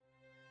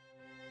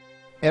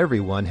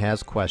Everyone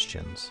has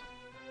questions.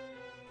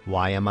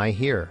 Why am I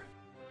here?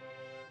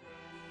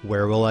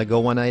 Where will I go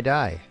when I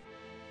die?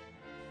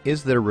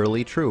 Is there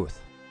really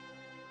truth?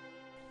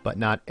 But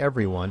not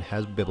everyone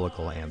has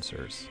biblical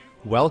answers.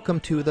 Welcome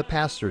to The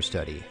Pastor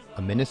Study,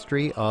 a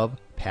ministry of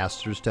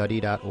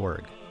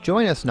pastorstudy.org.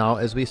 Join us now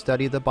as we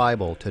study the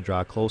Bible to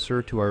draw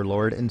closer to our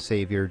Lord and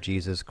Savior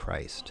Jesus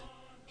Christ.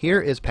 Here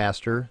is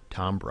Pastor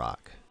Tom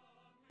Brock.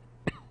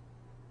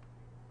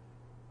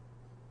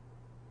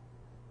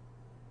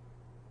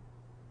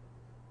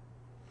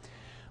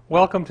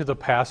 Welcome to the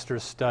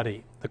Pastor's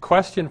Study. The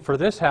question for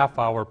this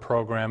half-hour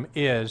program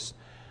is,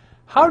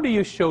 how do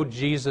you show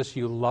Jesus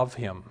you love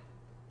him?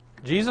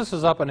 Jesus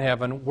is up in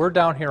heaven, we're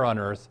down here on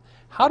earth.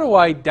 How do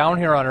I, down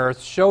here on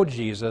earth, show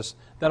Jesus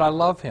that I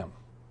love him?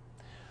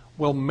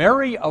 Well,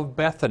 Mary of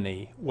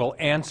Bethany will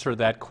answer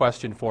that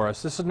question for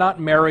us. This is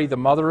not Mary, the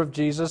mother of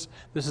Jesus.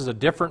 This is a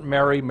different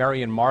Mary,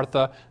 Mary and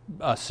Martha,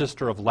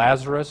 sister of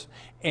Lazarus.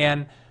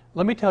 And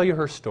let me tell you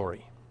her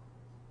story.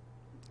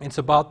 It's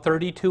about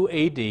 32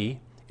 AD.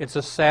 It's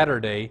a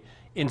Saturday.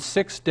 In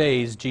 6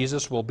 days,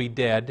 Jesus will be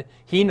dead.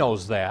 He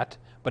knows that,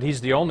 but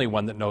he's the only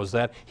one that knows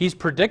that. He's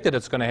predicted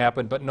it's going to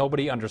happen, but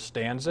nobody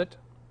understands it.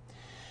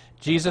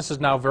 Jesus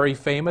is now very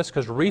famous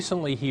because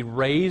recently he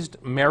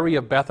raised Mary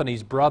of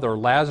Bethany's brother,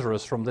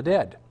 Lazarus, from the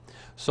dead.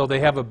 So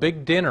they have a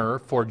big dinner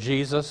for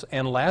Jesus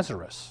and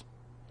Lazarus.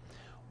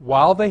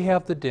 While they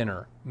have the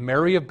dinner,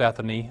 Mary of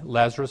Bethany,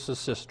 Lazarus'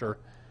 sister,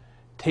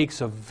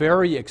 takes a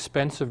very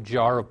expensive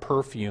jar of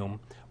perfume,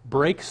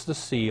 breaks the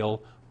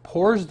seal,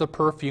 pours the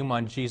perfume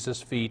on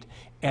Jesus' feet,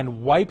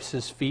 and wipes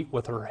his feet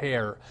with her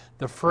hair.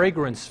 The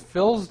fragrance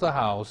fills the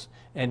house,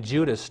 and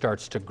Judas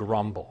starts to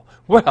grumble.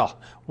 Well,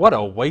 what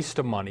a waste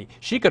of money.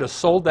 She could have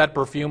sold that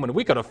perfume, and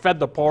we could have fed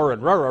the poor,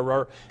 and rah, rah,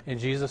 rah. And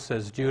Jesus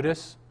says,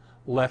 Judas,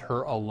 let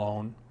her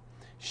alone.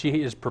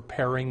 She is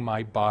preparing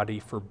my body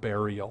for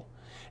burial.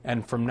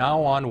 And from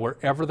now on,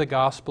 wherever the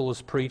gospel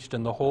is preached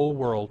in the whole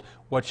world,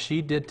 what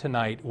she did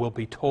tonight will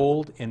be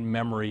told in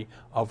memory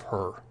of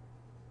her.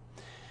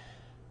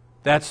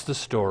 That's the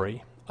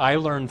story. I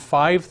learned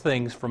 5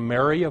 things from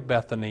Mary of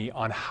Bethany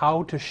on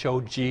how to show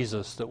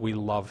Jesus that we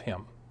love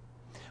him.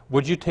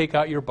 Would you take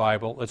out your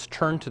Bible? Let's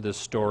turn to this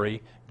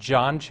story,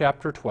 John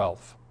chapter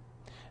 12,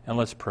 and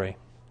let's pray.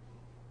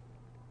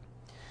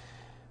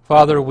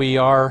 Father, we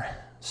are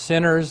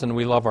sinners and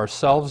we love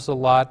ourselves a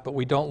lot, but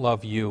we don't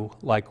love you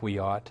like we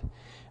ought.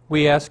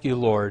 We ask you,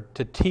 Lord,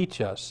 to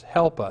teach us,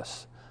 help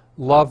us,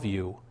 love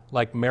you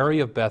like Mary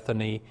of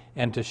Bethany,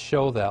 and to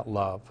show that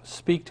love.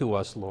 Speak to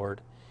us,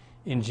 Lord.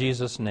 In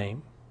Jesus'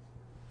 name,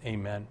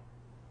 amen.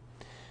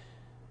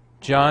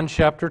 John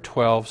chapter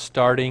 12,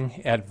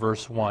 starting at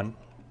verse 1.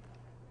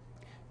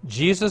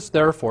 Jesus,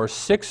 therefore,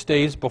 6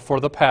 days before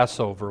the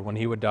Passover, when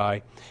he would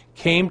die,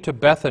 came to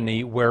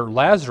Bethany where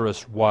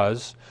Lazarus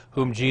was,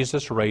 whom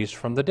Jesus raised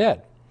from the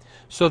dead.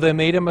 So they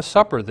made him a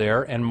supper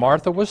there, and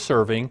Martha was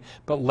serving,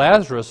 but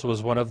Lazarus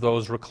was one of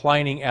those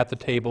reclining at the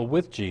table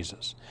with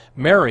Jesus.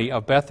 Mary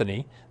of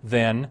Bethany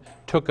then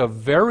took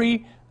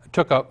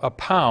a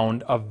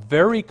pound of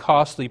very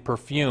costly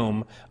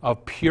perfume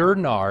of pure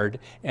nard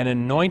and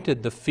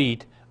anointed the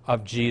feet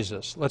of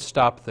Jesus. Let's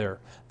stop there.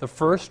 The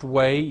first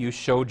way you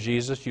show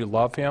Jesus you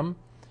love him,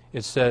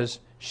 it says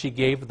she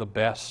gave the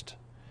best.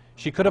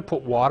 She could have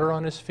put water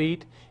on his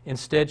feet.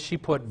 Instead, she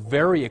put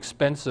very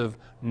expensive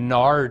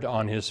nard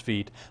on his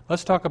feet.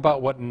 Let's talk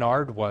about what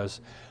nard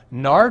was.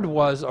 Nard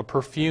was a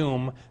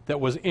perfume that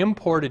was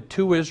imported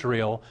to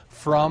Israel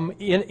from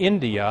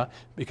India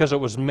because it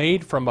was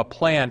made from a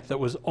plant that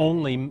was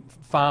only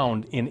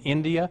found in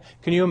India.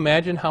 Can you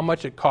imagine how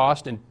much it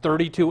cost in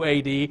 32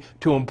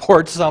 AD to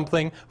import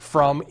something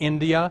from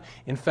India?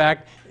 In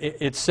fact,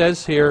 it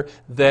says here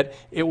that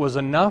it was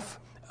enough.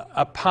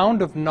 A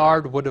pound of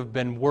nard would have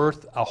been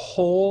worth a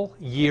whole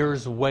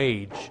year's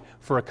wage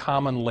for a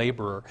common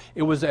laborer.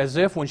 It was as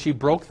if when she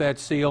broke that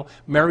seal,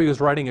 Mary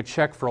was writing a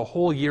check for a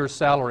whole year's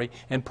salary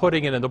and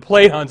putting it in the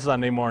plate on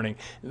Sunday morning.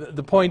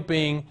 The point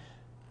being,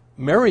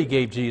 Mary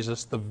gave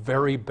Jesus the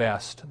very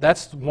best.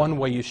 That's one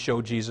way you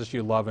show Jesus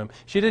you love him.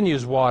 She didn't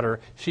use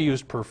water, she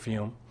used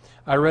perfume.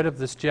 I read of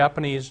this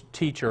Japanese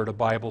teacher at a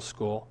Bible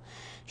school.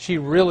 She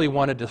really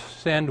wanted to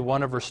send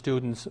one of her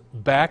students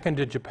back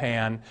into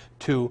Japan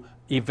to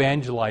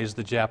evangelize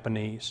the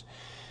Japanese.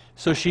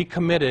 So she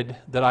committed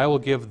that I will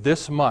give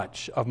this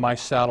much of my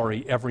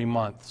salary every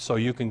month so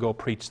you can go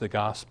preach the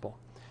gospel.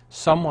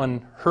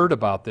 Someone heard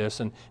about this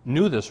and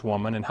knew this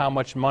woman and how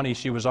much money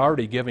she was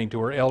already giving to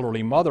her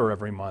elderly mother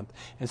every month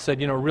and said,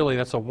 you know, really,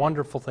 that's a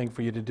wonderful thing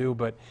for you to do,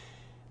 but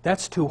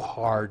that's too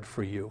hard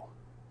for you.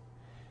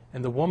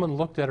 And the woman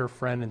looked at her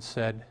friend and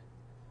said,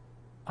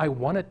 I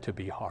want it to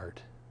be hard.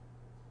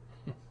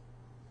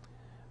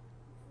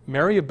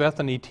 Mary of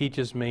Bethany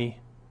teaches me,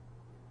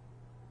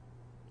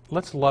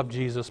 let's love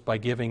Jesus by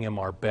giving him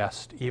our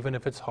best, even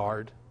if it's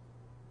hard.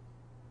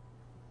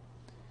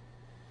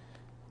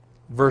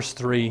 Verse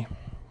 3,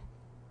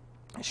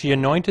 she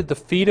anointed the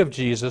feet of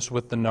Jesus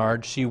with the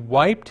nard. She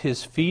wiped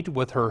his feet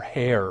with her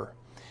hair,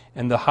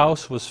 and the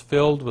house was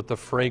filled with the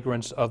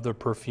fragrance of the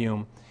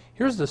perfume.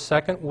 Here's the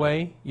second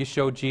way you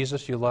show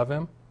Jesus you love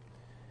him.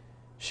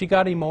 She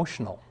got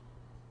emotional.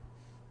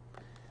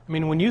 I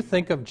mean, when you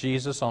think of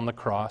Jesus on the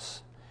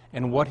cross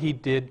and what he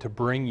did to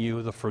bring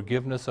you the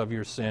forgiveness of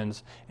your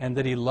sins, and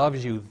that he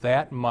loves you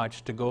that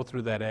much to go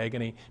through that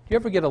agony, do you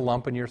ever get a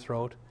lump in your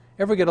throat?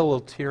 Ever get a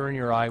little tear in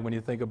your eye when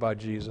you think about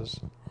Jesus?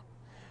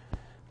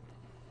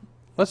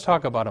 Let's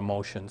talk about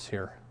emotions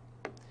here.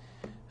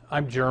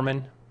 I'm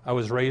German. I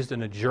was raised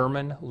in a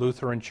German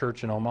Lutheran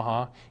church in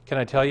Omaha. Can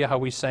I tell you how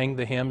we sang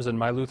the hymns in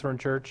my Lutheran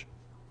church?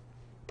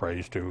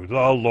 Praise to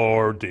the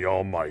Lord, the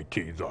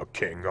Almighty, the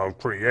King of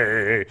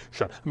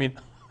creation. I mean,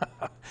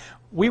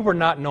 we were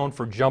not known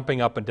for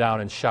jumping up and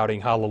down and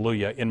shouting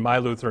hallelujah in my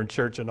Lutheran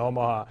church in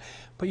Omaha.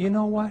 But you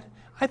know what?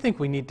 I think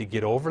we need to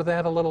get over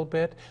that a little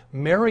bit.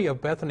 Mary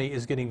of Bethany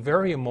is getting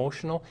very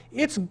emotional.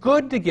 It's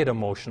good to get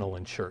emotional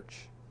in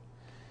church.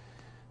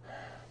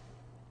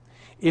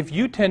 If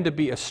you tend to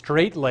be a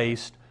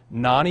straight-laced,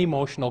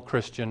 non-emotional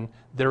Christian,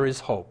 there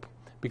is hope.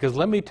 Because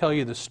let me tell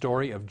you the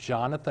story of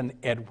Jonathan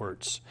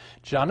Edwards.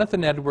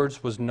 Jonathan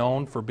Edwards was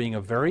known for being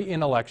a very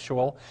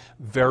intellectual,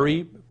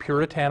 very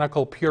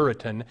puritanical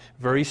Puritan,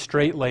 very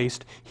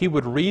straight-laced. He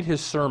would read his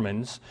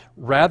sermons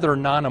rather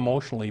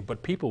non-emotionally,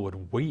 but people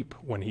would weep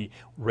when he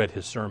read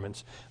his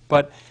sermons.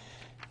 But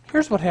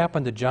here's what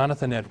happened to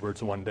Jonathan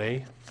Edwards one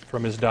day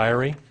from his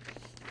diary.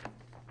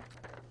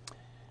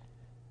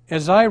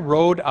 As I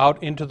rode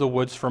out into the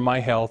woods for my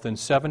health in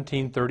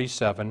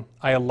 1737,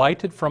 I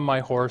alighted from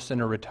my horse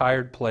in a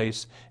retired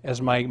place,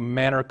 as my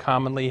manner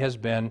commonly has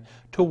been,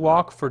 to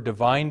walk for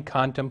divine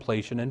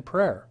contemplation and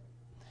prayer.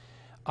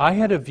 I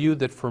had a view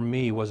that for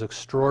me was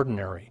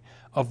extraordinary,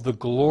 of the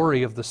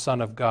glory of the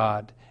Son of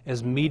God,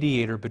 as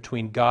mediator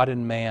between God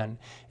and man,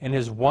 and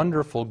his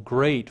wonderful,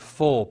 great,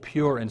 full,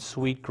 pure, and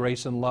sweet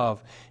grace and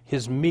love,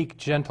 his meek,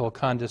 gentle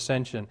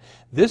condescension.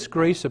 This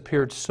grace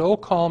appeared so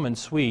calm and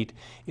sweet,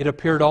 it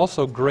appeared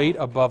also great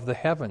above the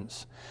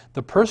heavens.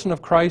 The person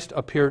of Christ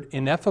appeared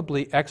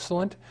ineffably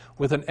excellent,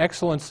 with an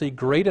excellency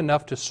great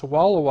enough to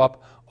swallow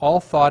up all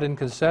thought and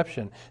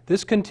conception.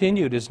 This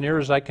continued, as near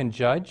as I can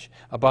judge,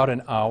 about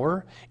an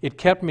hour. It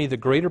kept me the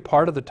greater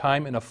part of the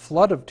time in a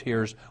flood of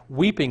tears,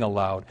 weeping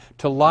aloud,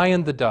 to lie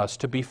in the dust,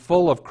 to be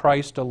full of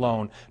Christ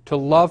alone, to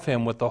love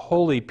him with the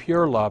holy,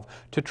 pure love,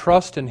 to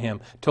trust in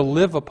him, to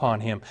live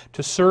upon him,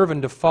 to serve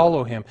and to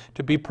follow him,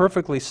 to be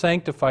perfectly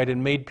sanctified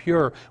and made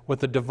pure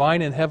with the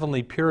divine and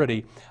heavenly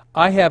purity.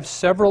 I have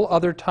several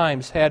other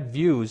times had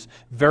views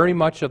very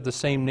much of the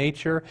same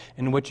nature,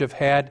 and which have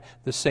had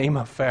the same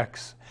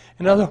effects.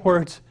 In other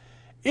words,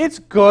 it's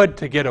good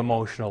to get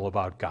emotional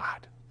about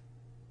God.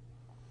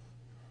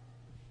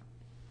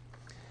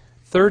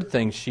 Third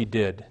thing she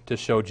did to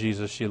show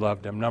Jesus she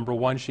loved him. Number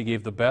one, she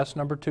gave the best.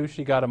 Number two,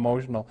 she got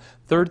emotional.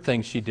 Third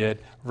thing she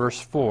did, verse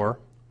 4,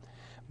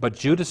 but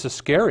Judas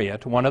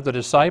Iscariot, one of the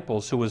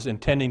disciples who was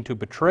intending to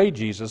betray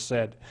Jesus,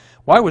 said,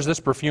 "Why was this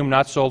perfume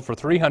not sold for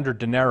 300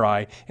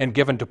 denarii and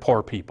given to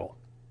poor people?"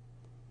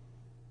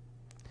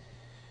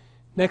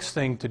 Next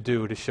thing to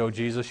do to show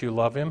Jesus you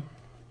love him,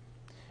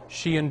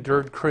 she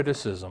endured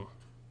criticism.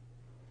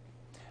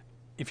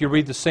 If you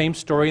read the same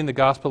story in the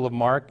Gospel of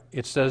Mark,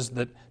 it says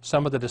that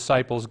some of the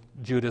disciples,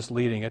 Judas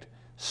leading it,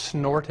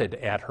 snorted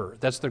at her.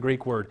 That's the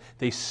Greek word.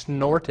 They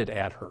snorted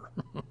at her.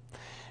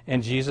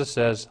 And Jesus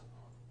says,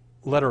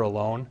 let her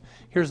alone.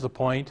 Here's the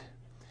point.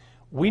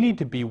 We need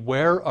to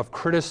beware of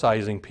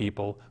criticizing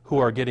people who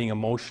are getting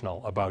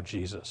emotional about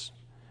Jesus.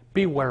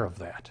 Beware of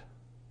that.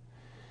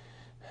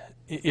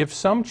 If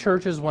some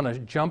churches want to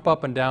jump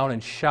up and down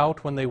and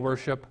shout when they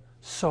worship,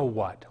 so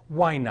what?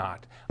 Why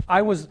not?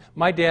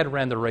 My dad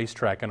ran the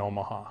racetrack in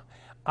Omaha.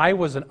 I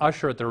was an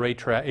usher at the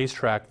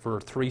racetrack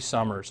for 3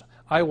 summers.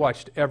 I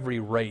watched every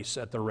race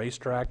at the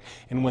racetrack,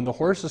 and when the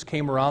horses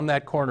came around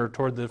that corner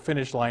toward the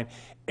finish line,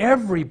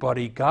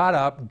 everybody got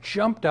up,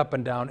 jumped up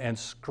and down, and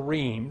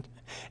screamed.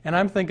 And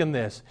I'm thinking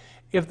this,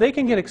 if they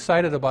can get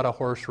excited about a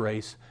horse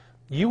race,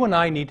 you and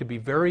I need to be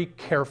very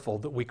careful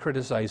that we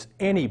criticize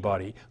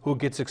anybody who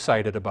gets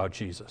excited about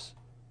Jesus.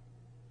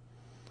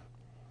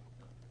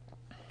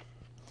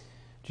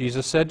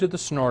 Jesus said to the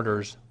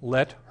snorters,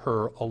 let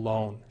her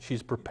alone.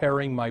 She's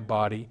preparing my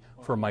body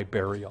for my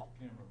burial.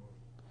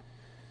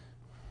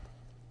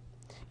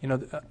 You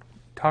know,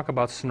 talk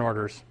about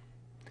snorters.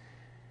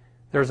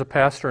 There's a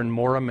pastor in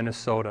Mora,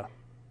 Minnesota.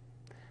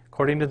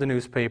 According to the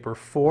newspaper,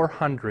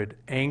 400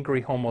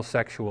 angry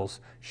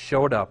homosexuals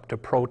showed up to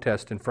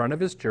protest in front of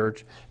his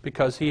church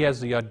because he has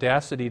the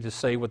audacity to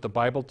say what the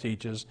Bible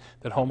teaches,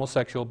 that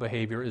homosexual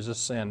behavior is a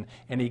sin,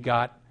 and he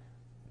got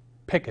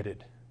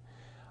picketed.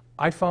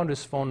 I found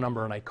his phone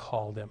number and I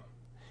called him.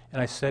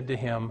 And I said to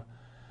him,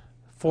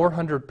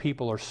 400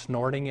 people are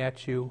snorting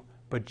at you,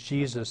 but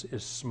Jesus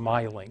is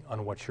smiling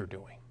on what you're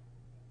doing.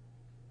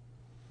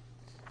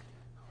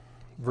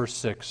 Verse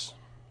 6.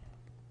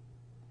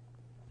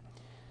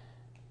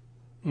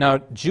 Now,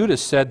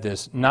 Judas said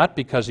this not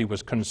because he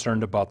was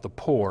concerned about the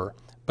poor,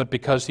 but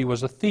because he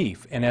was a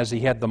thief, and as he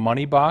had the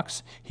money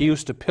box, he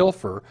used to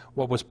pilfer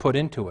what was put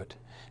into it.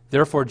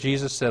 Therefore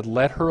Jesus said,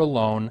 let her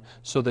alone,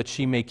 so that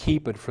she may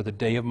keep it for the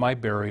day of my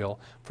burial.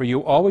 For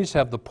you always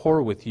have the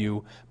poor with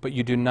you, but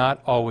you do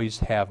not always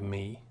have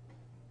me.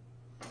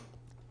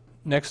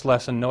 Next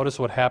lesson, notice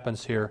what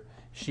happens here.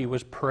 She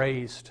was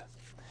praised.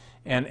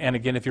 And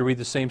again, if you read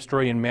the same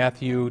story in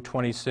Matthew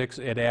 26,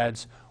 it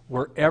adds,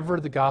 wherever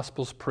the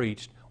gospel's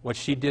preached, what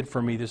she did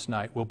for me this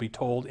night will be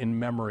told in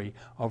memory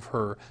of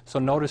her. So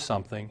notice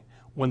something.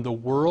 When the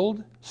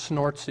world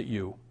snorts at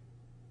you,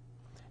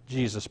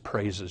 Jesus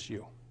praises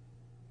you.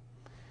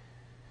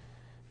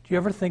 Do you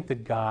ever think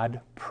that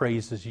God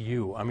praises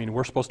you? I mean,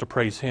 we're supposed to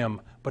praise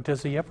Him, but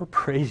does He ever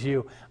praise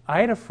you? I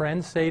had a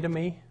friend say to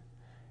me,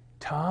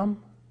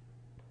 Tom,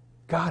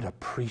 God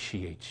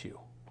appreciates you.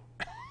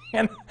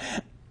 And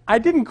I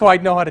didn't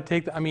quite know how to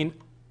take that. I mean,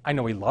 I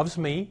know He loves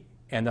me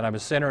and that I'm a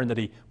sinner and that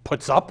He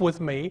puts up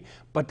with me,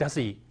 but does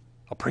He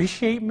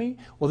appreciate me?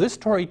 Well, this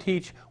story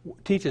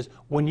teaches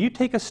when you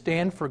take a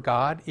stand for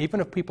God, even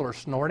if people are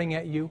snorting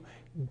at you,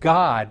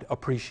 God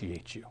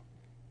appreciates you.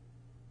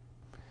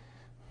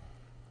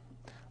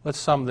 Let's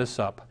sum this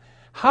up.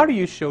 How do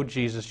you show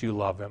Jesus you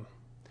love Him?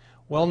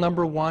 Well,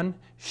 number one,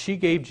 she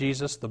gave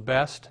Jesus the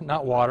best,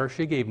 not water,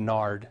 she gave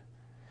nard.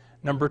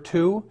 Number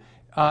two,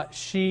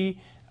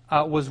 she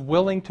was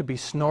willing to be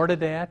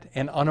snorted at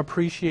and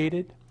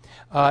unappreciated.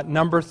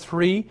 Number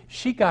three,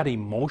 she got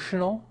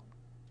emotional.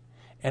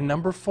 And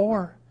number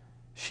four,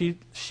 she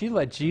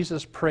let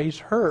Jesus praise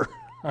her,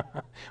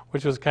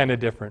 which was kind of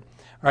different.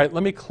 All right,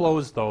 let me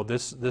close, though,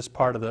 this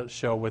part of the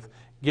show with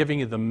giving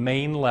you the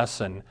main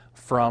lesson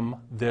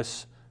from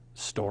this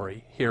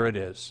story. Here it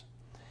is.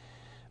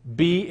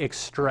 Be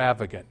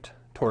extravagant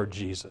toward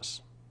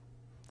Jesus.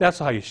 That's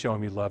how you show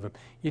Him you love Him.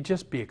 You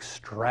just be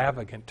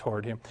extravagant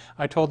toward Him.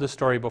 I told this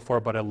story before,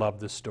 but I love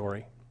this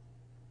story.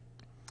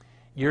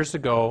 Years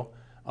ago,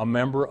 a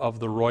member of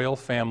the royal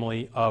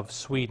family of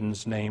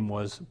Sweden's name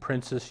was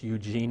Princess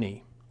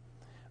Eugenie.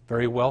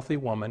 Very wealthy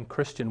woman,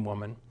 Christian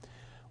woman.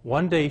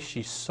 One day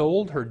she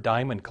sold her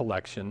diamond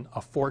collection,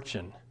 a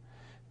fortune,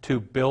 to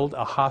build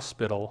a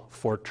hospital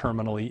for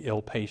terminally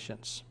ill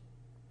patients.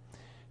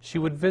 She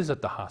would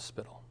visit the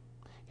hospital.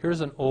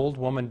 Here's an old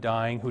woman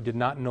dying who did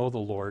not know the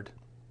Lord,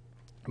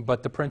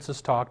 but the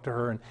princess talked to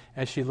her, and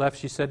as she left,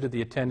 she said to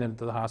the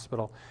attendant of the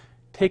hospital,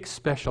 take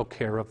special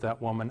care of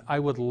that woman. I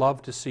would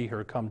love to see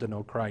her come to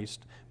know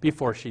Christ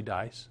before she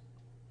dies.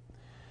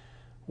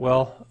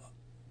 Well,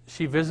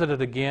 she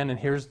visited again, and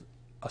here's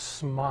a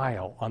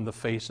smile on the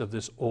face of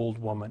this old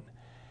woman.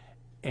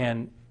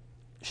 And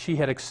she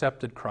had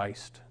accepted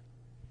Christ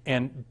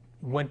and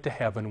went to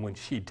heaven when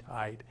she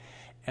died.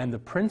 And the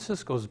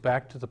princess goes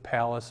back to the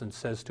palace and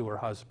says to her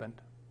husband,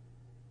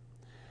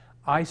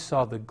 I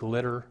saw the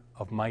glitter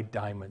of my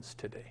diamonds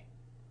today.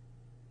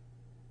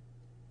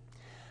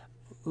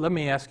 Let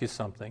me ask you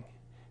something.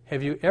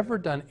 Have you ever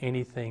done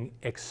anything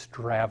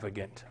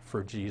extravagant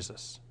for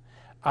Jesus?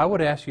 I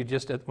would ask you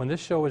just when this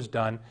show is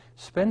done,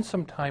 spend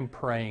some time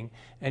praying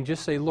and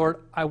just say,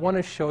 Lord, I want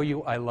to show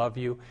you I love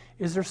you.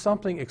 Is there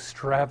something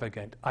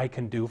extravagant I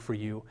can do for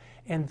you?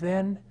 And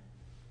then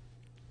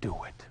do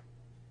it.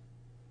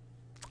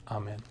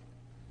 Amen.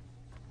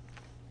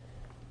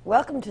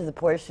 Welcome to the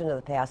portion of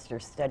the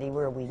Pastor's Study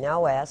where we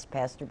now ask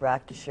Pastor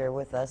Brock to share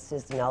with us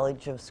his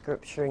knowledge of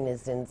Scripture and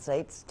his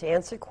insights to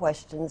answer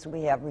questions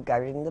we have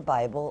regarding the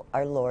Bible,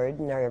 our Lord,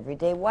 and our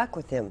everyday walk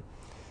with Him.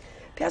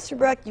 Pastor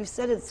Brock, you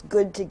said it's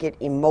good to get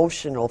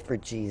emotional for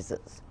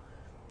Jesus.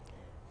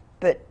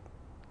 But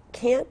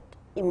can't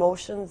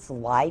emotions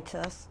lie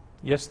to us?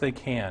 Yes, they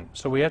can.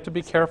 So we have to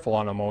be careful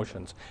on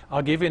emotions.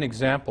 I'll give you an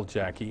example,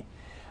 Jackie.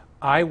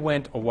 I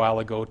went a while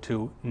ago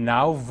to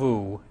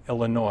Nauvoo,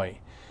 Illinois.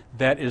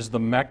 That is the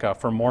Mecca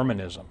for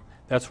Mormonism.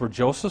 That's where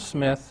Joseph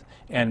Smith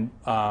and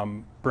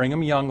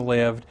Brigham Young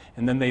lived,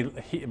 and then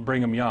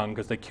Brigham Young,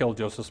 because they killed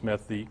Joseph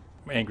Smith, the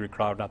angry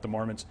crowd, not the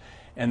Mormons,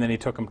 and then he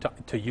took them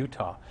to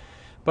Utah.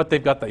 But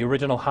they've got the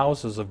original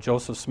houses of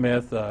Joseph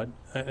Smith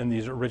and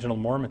these original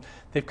Mormons.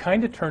 They've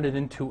kind of turned it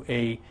into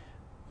a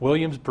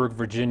Williamsburg,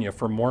 Virginia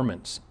for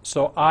Mormons.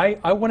 So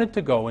I wanted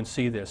to go and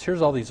see this.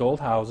 Here's all these old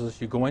houses.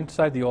 You go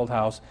inside the old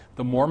house.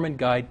 The Mormon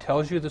guide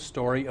tells you the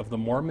story of the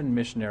Mormon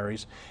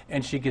missionaries,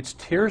 and she gets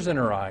tears in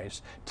her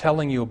eyes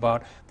telling you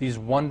about these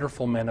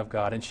wonderful men of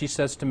God. And she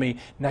says to me,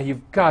 now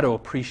you've got to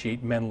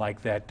appreciate men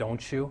like that,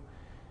 don't you?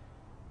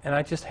 And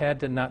I just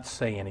had to not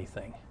say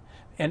anything.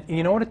 And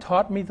you know what it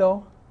taught me,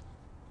 though?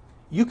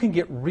 You can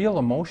get real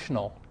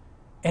emotional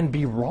and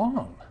be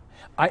wrong.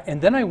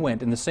 And then I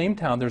went, in the same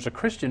town, there's a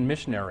Christian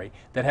missionary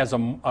that has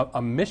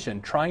a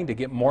mission trying to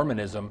get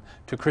Mormonism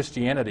to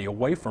Christianity,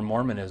 away from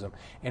Mormonism.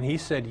 And he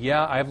said,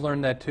 yeah, I've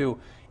learned that too.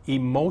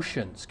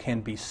 Emotions can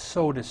be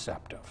so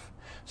deceptive.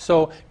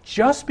 So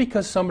just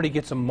because somebody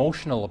gets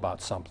emotional about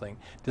something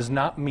does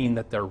not mean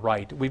that they're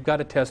right. We've got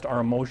to test our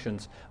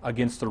emotions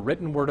against the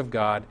written Word of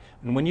God.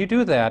 And when you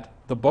do that,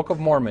 the Book of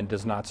Mormon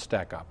does not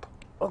stack up.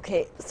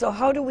 Okay, so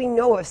how do we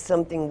know if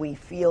something we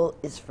feel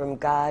is from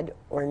God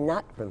or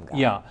not from God?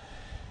 Yeah.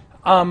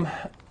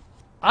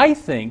 I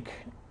think,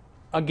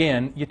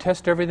 again, you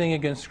test everything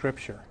against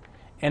Scripture.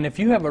 And if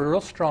you have a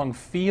real strong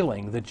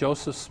feeling that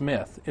Joseph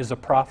Smith is a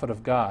prophet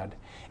of God,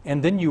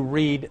 and then you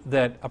read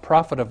that a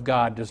prophet of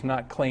God does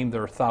not claim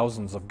there are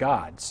thousands of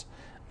gods,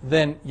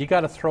 then you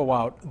got to throw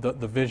out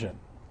the vision.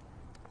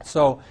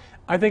 So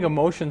I think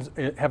emotions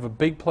have a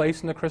big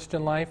place in the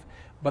Christian life,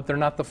 but they're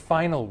not the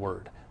final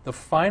word. The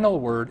final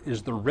word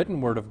is the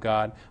written word of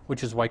God,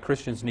 which is why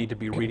Christians need to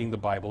be reading the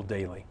Bible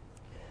daily.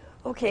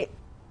 Okay,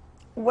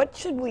 what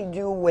should we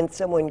do when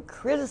someone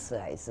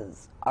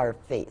criticizes our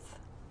faith?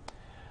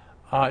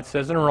 It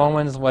says in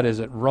Romans, what is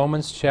it?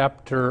 Romans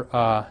chapter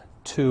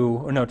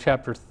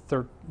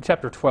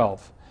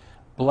 12.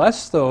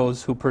 Bless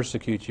those who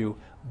persecute you,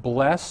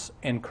 bless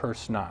and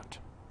curse not.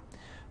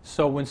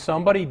 So when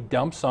somebody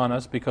dumps on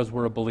us because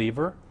we're a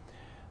believer,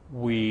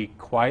 we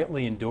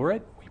quietly endure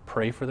it, we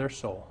pray for their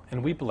soul,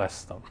 and we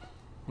bless them.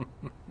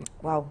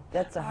 Wow,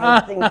 that's a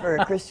hard thing for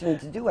a Christian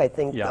to do, I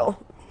think, Yeah. though.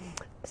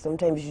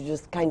 Sometimes you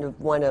just kind of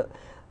want to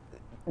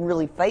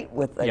really fight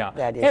with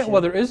that issue. And,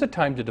 well, there is a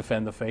time to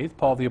defend the faith.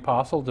 Paul the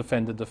Apostle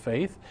defended the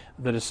faith,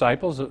 the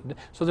disciples.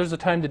 So there's a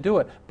time to do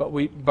it.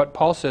 But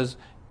Paul says,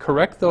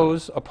 correct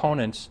those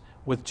opponents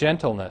with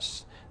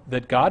gentleness,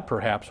 that God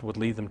perhaps would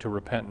lead them to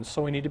repentance.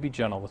 So we need to be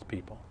gentle with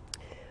people.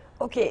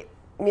 Okay,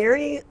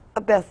 Mary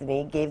of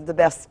Bethany gave the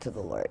best to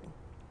the Lord.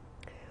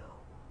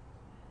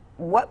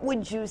 What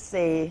would you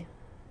say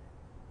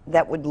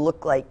that would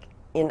look like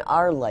in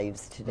our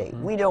lives today?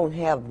 Mm-hmm. We don't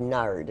have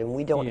nard, and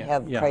we don't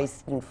have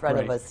Christ in front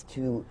of us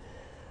to...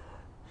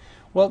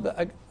 Well,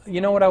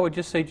 you know what I would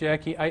just say,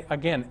 Jackie?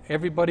 Again,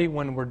 everybody,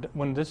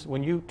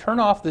 when you turn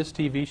off this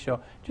TV show,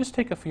 just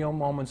take a few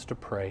moments to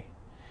pray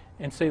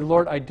and say,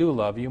 Lord, I do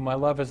love you. My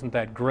love isn't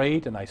that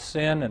great, and I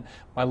sin, and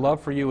my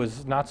love for you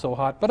is not so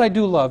hot, but I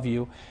do love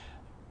you.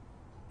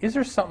 Is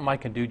there something I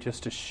can do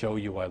just to show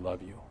you I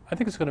love you? I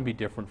think it's going to be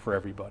different for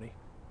everybody.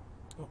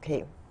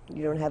 Okay,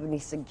 you don't have any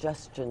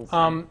suggestions?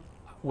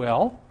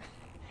 Well,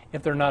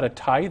 if they're not a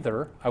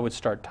tither, I would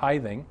start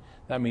tithing.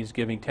 That means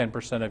giving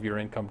 10% of your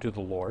income to the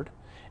Lord.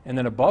 And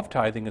then above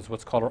tithing is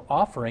what's called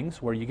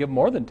offerings, where you give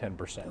more than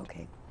 10%.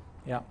 Okay.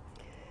 Yeah.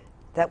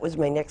 That was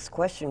my next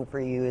question for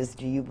you, is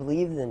do you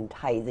believe in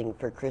tithing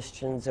for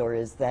Christians, or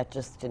is that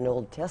just an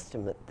Old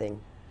Testament thing?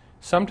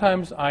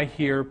 Sometimes I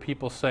hear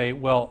people say,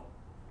 well,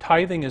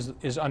 tithing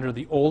is under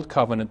the Old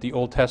Covenant, the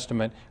Old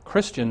Testament.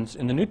 Christians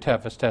in the New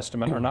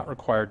Testament are not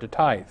required to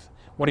tithe.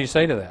 What do you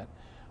say to that?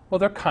 Well,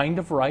 they're kind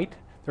of right.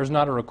 There's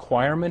not a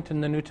requirement in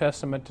the New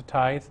Testament to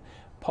tithe.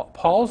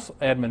 Paul's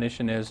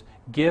admonition is,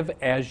 give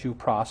as you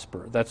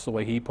prosper. That's the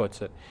way he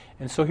puts it.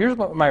 And so here's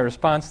my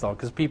response, though,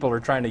 because people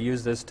are trying to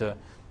use this to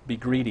be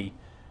greedy.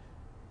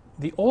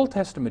 The Old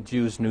Testament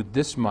Jews knew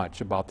this much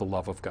about the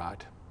love of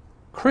God.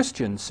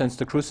 Christians, since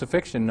the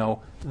crucifixion,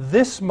 know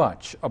this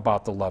much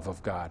about the love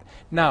of God.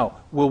 Now,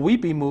 will we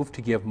be moved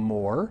to give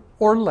more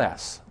or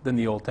less than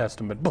the Old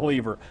Testament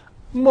believer?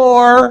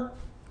 More!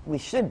 We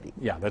should be.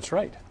 Yeah, that's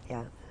right.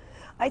 Yeah.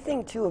 I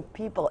think, too, if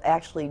people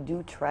actually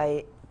do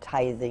try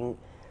tithing,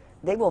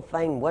 they will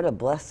find what a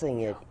blessing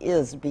it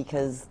is,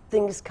 because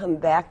things come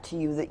back to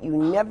you that you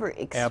never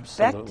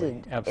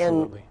expected.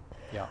 Absolutely.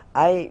 Yeah.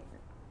 I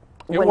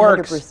It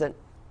 100%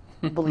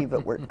 believe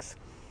it works.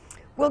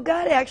 Will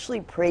God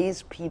actually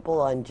praise people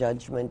on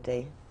Judgment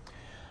Day?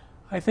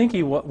 I think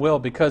he will,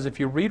 because if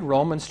you read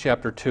Romans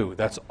chapter 2,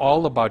 that's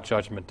all about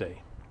Judgment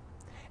Day.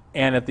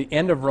 And at the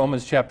end of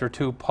Romans chapter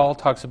 2, Paul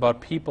talks about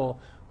people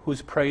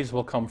whose praise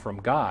will come from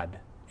God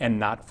and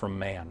not from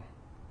man.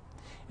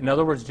 In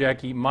other words,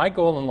 Jackie, my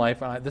goal in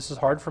life, and this is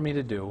hard for me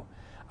to do,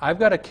 I've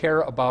got to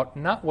care about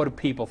not what do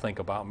people think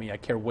about me. I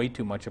care way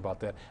too much about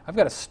that. I've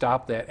got to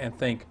stop that and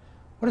think,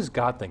 what does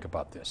God think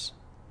about this?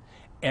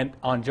 And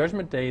on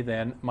Judgment Day,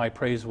 then, my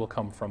praise will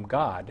come from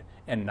God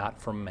and not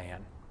from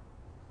man.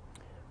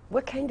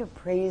 What kind of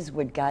praise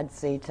would God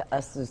say to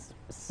us as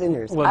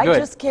sinners? Well, I good.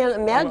 just can't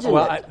imagine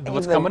it.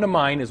 What's coming to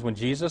mind is when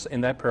Jesus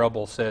in that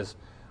parable says,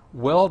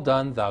 well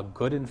done, thou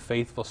good and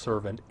faithful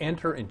servant,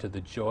 enter into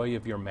the joy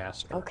of your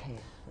master. Okay.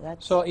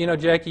 That's So,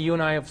 Jackie, you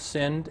and I have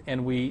sinned,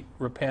 and we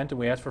repent and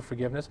we ask for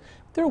forgiveness.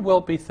 There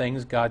will be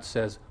things God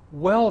says,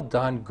 well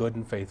done, good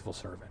and faithful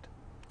servant.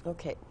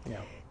 okay.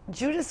 Yeah.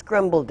 Judas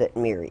grumbled at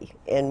Mary,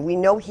 and we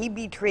know he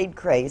betrayed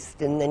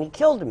Christ and then he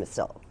killed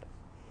himself.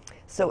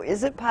 So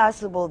is it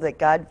possible that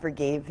God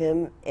forgave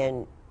him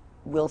and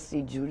we'll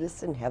see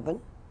Judas in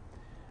heaven?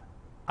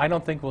 I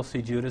don't think we'll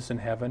see Judas in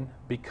heaven,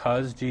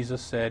 because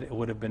Jesus said it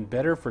would have been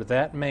better for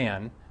that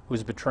man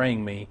who's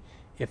betraying me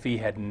if he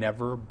had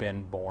never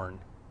been born.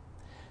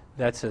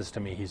 That says to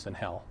me he's in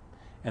hell.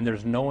 And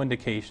there's no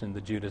indication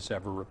that Judas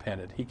ever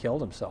repented. He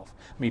killed himself.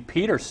 I mean,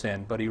 Peter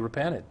sinned, but he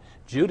repented.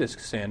 Judas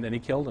sinned, and he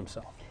killed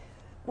himself.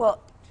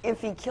 Well,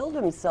 if he killed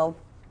himself,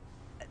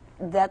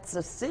 that's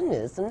a sin,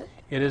 isn't it?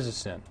 It is a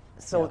sin.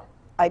 So, Yeah.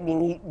 I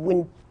mean, he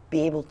wouldn't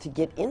be able to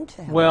get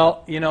into heaven.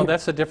 Well,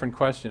 that's a different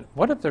question.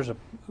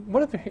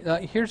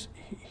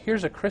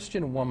 Here's a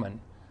Christian woman,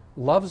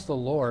 loves the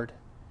Lord,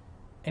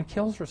 and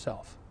kills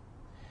herself.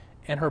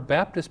 And her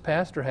Baptist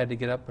pastor had to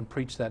get up and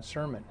preach that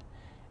sermon.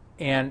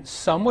 And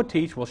some would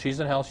teach, well, she's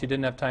in hell, she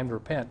didn't have time to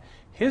repent.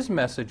 His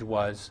message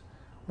was,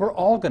 We're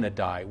all going to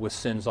die with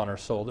sins on our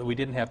soul that we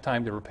didn't have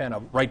time to repent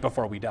of right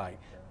before we die.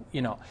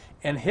 You know,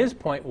 and his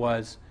point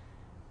was,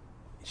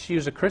 she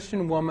was a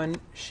Christian woman,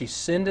 she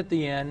sinned at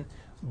the end,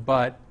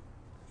 but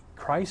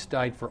Christ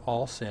died for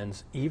all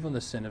sins, even the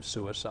sin of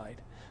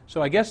suicide.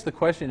 So I guess the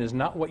question is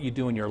not what you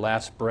do in your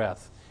last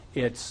breath,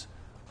 it's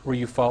were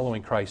you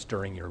following Christ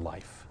during your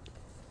life?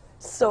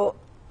 So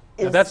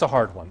Now, that's a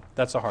hard one.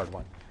 That's a hard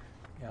one.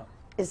 Yeah.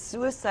 is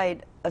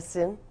suicide a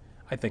sin?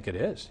 I think it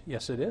is.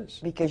 Yes, it is.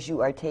 Because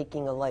you are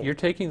taking a life. You're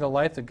taking the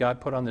life that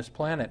God put on this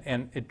planet,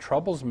 and it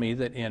troubles me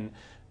that in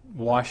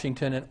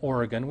Washington and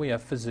Oregon we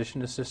have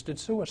physician-assisted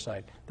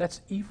suicide.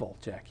 That's evil,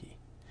 Jackie.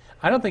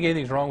 I don't think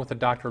anything's wrong with the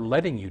doctor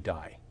letting you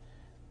die.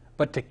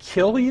 But to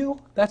kill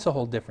you, that's a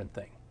whole different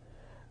thing.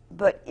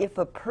 But if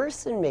a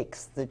person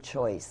makes the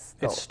choice,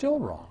 though, It's still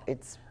wrong.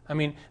 it's I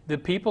mean, the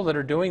people that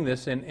are doing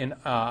this in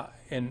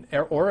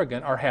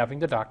Oregon are having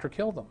the doctor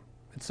kill them.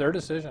 It's their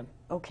decision.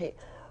 okay.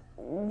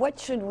 What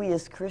should we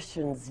as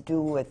Christians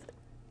do with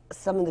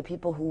some of the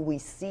people who we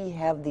see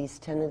have these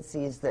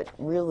tendencies that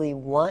really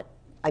want?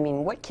 I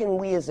mean, what can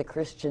we as a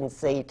Christian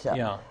say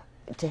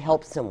to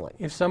help someone?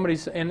 If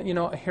somebody's, and you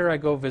know, here I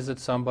go visit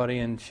somebody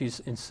and she's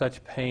in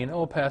such pain.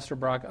 Oh, Pastor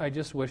Brock, I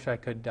just wish I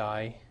could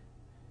die.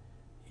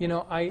 You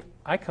know,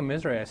 I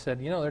commiserate. I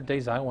said, you know, there are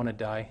days I want to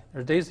die.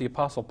 There are days the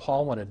Apostle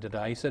Paul wanted to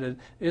die. He said, it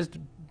is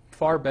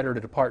far better to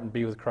depart and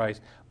be with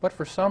Christ. But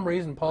for some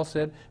reason, Paul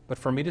said, but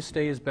for me to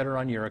stay is better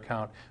on your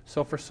account.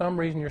 So for some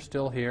reason, you're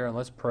still here, and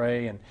let's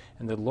pray, and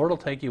the Lord will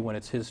take you when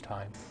it's His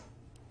time.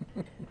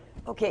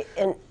 Okay,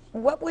 and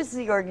what was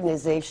the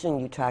organization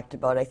you talked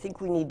about? I think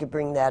we need to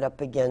bring that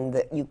up again,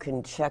 that you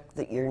can check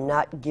that you're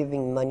not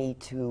giving money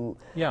to...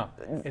 Yeah,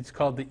 it's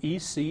called the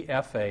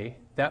ECFA.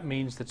 That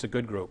means it's a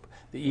good group,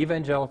 the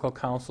Evangelical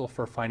Council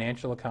for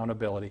Financial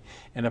Accountability.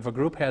 And if a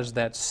group has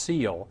that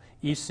seal,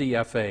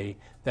 ECFA,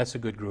 that's a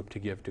good group to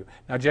give to.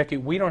 Now, Jackie,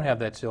 we don't have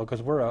that seal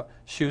because we're a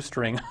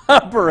shoestring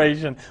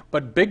operation,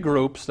 but big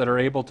groups that are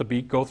able to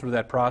go through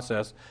that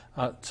process,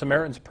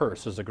 Samaritan's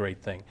Purse is a great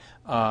thing.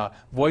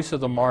 Voice of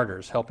the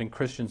Martyrs, helping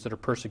Christians that are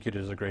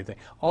persecuted, is a great thing.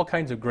 All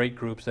kinds of great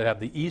groups that have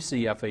the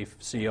ECFA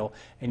seal,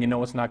 and you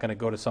know it's not going to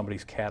go to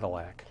somebody's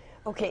Cadillac.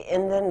 Okay,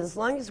 and then as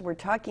long as we're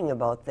talking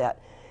about that,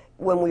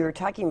 when we were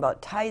talking about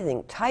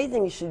tithing,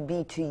 tithing should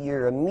be to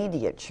your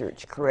immediate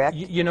church, correct?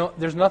 You know,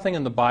 there's nothing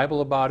in the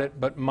Bible about it,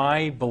 but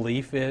my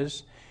belief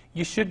is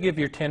you should give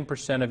your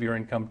 10% of your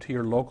income to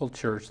your local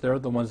church. They're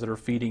the ones that are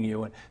feeding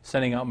you and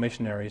sending out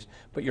missionaries.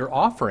 But your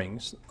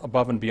offerings,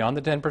 above and beyond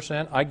the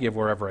 10%, I give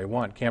wherever I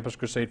want. Campus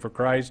Crusade for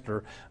Christ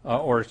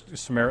or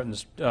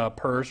Samaritan's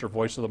Purse or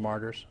Voice of the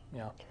Martyrs.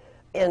 Yeah.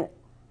 And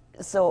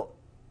so,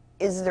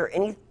 is there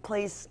any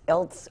place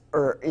else,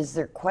 or is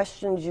there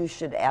questions you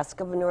should ask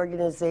of an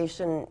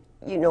organization?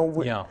 You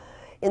know, Yeah.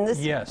 in this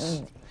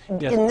Yes. in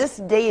this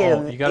day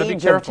Oh, of you gotta be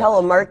age of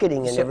careful.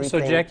 telemarketing and So,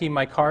 everything. Jackie,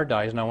 my car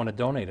dies and I want to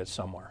donate it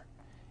somewhere.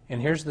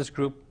 And here's this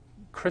group,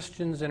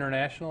 Christians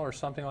International or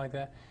something like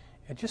that.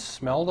 It just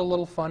smelled a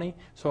little funny.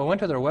 So I went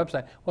to their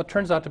website. Well, it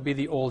turns out to be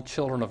the old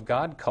Children of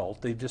God cult.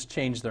 They've just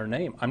changed their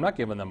name. I'm not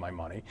giving them my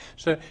money.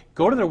 So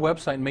go to their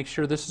website and make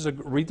sure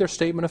read their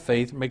statement of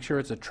faith, make sure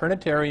it's a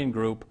Trinitarian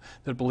group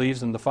that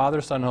believes in the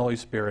Father, Son, Holy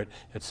Spirit,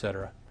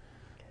 etc.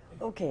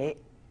 Okay.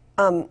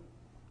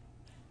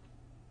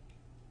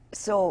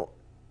 So,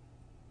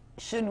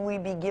 should we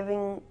be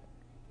giving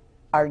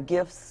our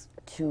gifts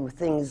to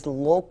things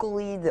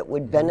locally that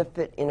would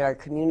benefit in our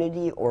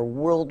community or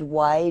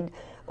worldwide?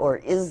 Or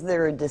is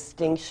there a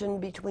distinction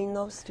between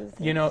those two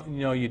things? You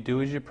know, you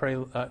do as you pray,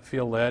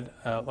 feel led.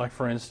 Like,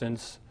 for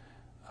instance,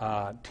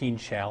 Teen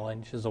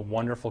Challenge is a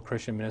wonderful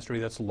Christian ministry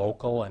that's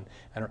local.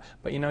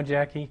 But you know,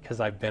 Jackie, because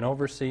I've been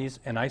overseas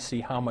and I see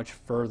how much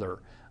further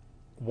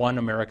 $1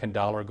 American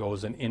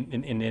goes in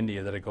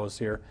India than it goes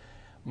here.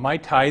 My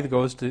tithe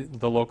goes to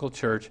the local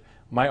church.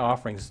 My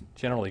offerings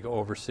generally go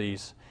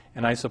overseas.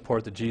 And I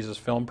support the Jesus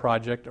Film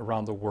Project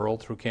around the world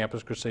through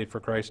Campus Crusade for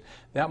Christ.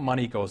 That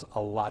money goes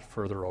a lot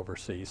further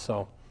overseas.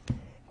 So,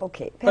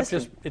 okay, but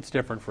just it's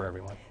different for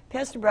everyone.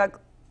 Pastor Brock,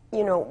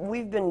 you know,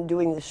 we've been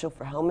doing this show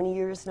for how many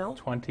years now?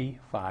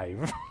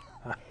 25.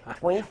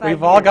 25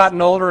 We've all years.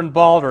 gotten older and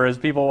balder as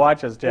people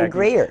watch us, Jackie. And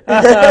grayer.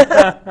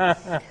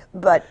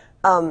 But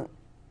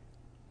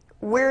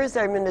where is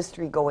our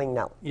ministry going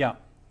now? Yeah.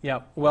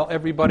 Well,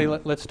 everybody,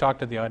 let's talk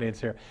to the audience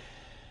here.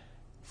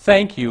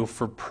 Thank you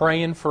for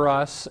praying for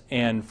us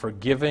and for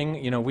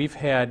giving. You know, we've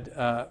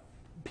had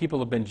people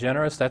have been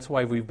generous. That's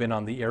why we've been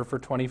on the air for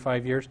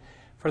 25 years.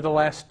 For the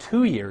last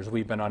 2 years,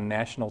 we've been on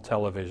national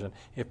television.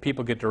 If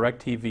people get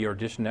DirecTV or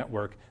Dish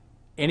Network,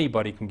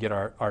 anybody can get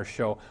our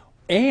show.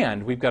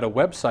 And we've got a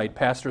website,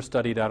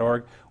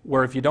 pastorstudy.org,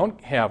 where if you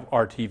don't have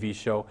our TV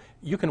show,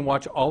 you can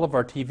watch all of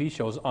our TV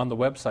shows on the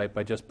website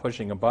by just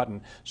pushing a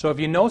button. So if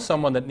you know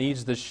someone that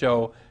needs this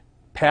show,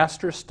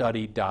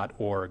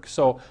 pastorstudy.org.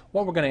 So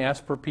what we're going to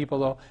ask for people,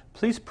 though,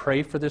 please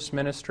pray for this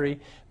ministry,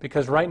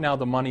 because right now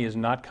the money is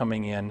not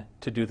coming in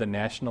to do the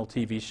national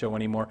TV show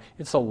anymore.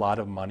 It's a lot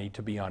of money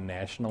to be on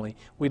nationally.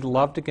 We'd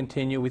love to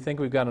continue. We think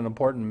we've got an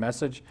important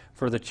message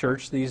for the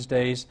church these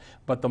days,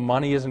 but the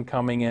money isn't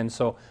coming in.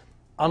 So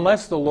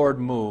unless the Lord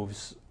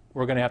moves,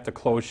 we're going to have to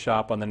close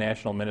shop on the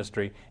national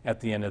ministry at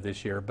the end of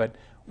this year. But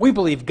we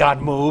believe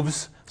God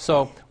moves.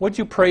 So would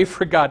you pray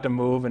for God to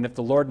move? And if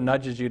the Lord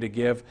nudges you to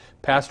give,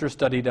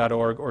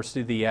 pastorstudy.org, or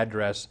see the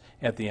address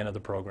at the end of the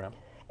program.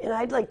 And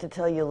I'd like to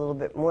tell you a little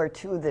bit more,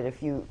 too, that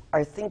if you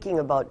are thinking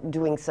about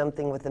doing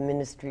something with a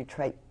ministry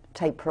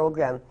type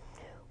program,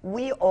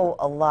 we owe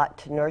a lot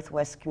to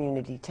Northwest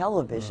Community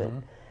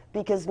Television.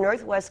 Because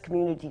Northwest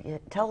Community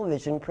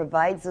Television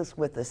provides us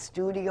with a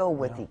studio,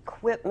 with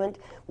equipment,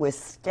 with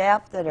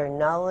staff that are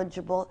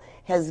knowledgeable,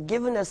 has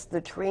given us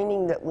the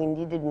training that we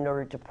needed in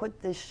order to put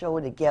this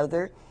show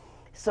together.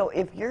 So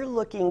if you're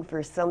looking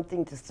for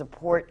something to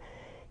support,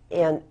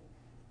 and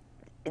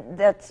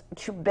that's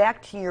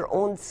back to your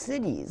own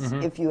cities,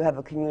 if you have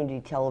a community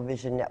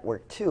television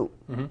network too,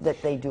 that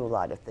they do a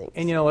lot of things.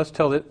 And let's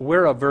tell that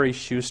we're a very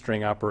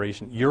shoestring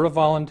operation. You're a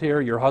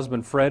volunteer. Your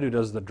husband Fred, who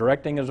does the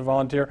directing, is a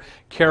volunteer.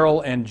 Carol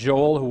and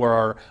Joel, who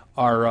are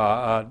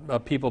our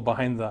people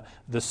behind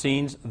the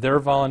scenes, they're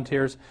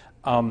volunteers.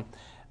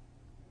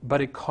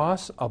 But it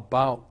costs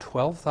about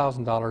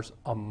 $12,000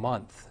 a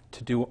month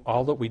to do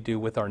all that we do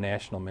with our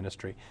national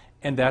ministry,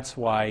 and that's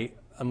why,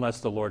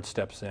 unless the Lord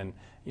steps in,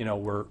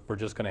 we're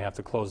just going to have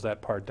to close that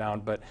part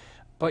down. But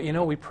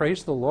we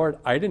praise the Lord.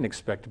 I didn't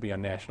expect to be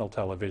on national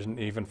television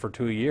even for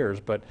 2 years,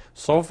 but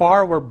so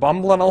far we're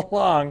bumbling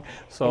along.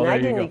 So and there I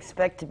you didn't go.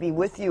 expect to be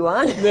with you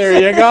on it. There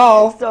you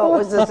go. So it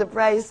was a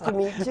surprise to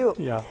me too.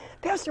 Yeah.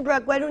 Pastor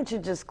Brock, why don't you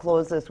just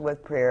close us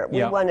with prayer? We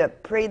Yeah. want to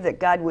pray that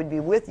God would be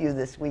with you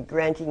this week,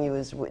 granting you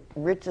his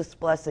richest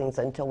blessings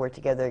until we're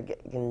together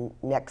again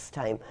next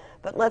time.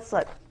 But let's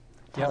let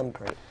Tom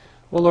pray.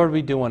 Well, Lord,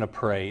 we do want to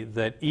pray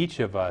that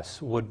each of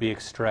us would be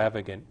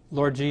extravagant.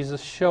 Lord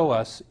Jesus, show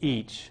us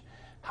each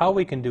how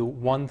we can do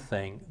one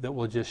thing that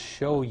will just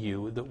show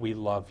you that we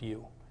love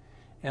you.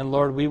 And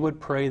Lord, we would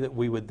pray that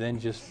we would then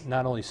just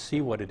not only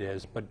see what it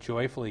is, but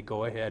joyfully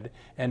go ahead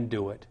and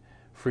do it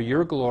for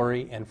your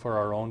glory and for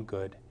our own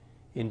good.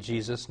 In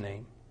Jesus'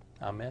 name,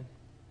 amen.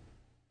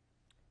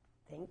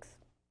 Thanks.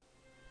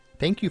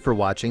 Thank you for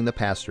watching The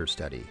Pastor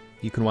Study.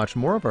 You can watch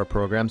more of our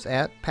programs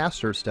at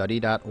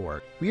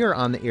pastorstudy.org. We are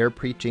on the air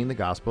preaching the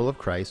gospel of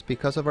Christ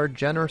because of our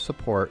generous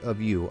support of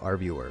you, our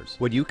viewers.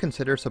 Would you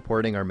consider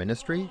supporting our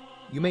ministry?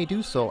 You may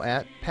do so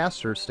at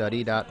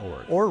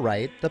pastorstudy.org. Or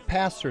write The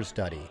Pastor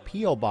Study,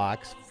 P.O.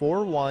 Box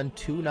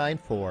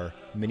 41294,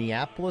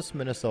 Minneapolis,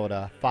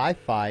 Minnesota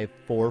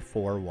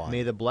 55441.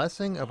 May the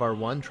blessing of our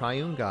one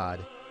triune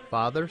God,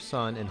 Father,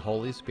 Son, and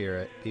Holy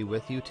Spirit be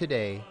with you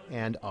today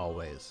and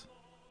always.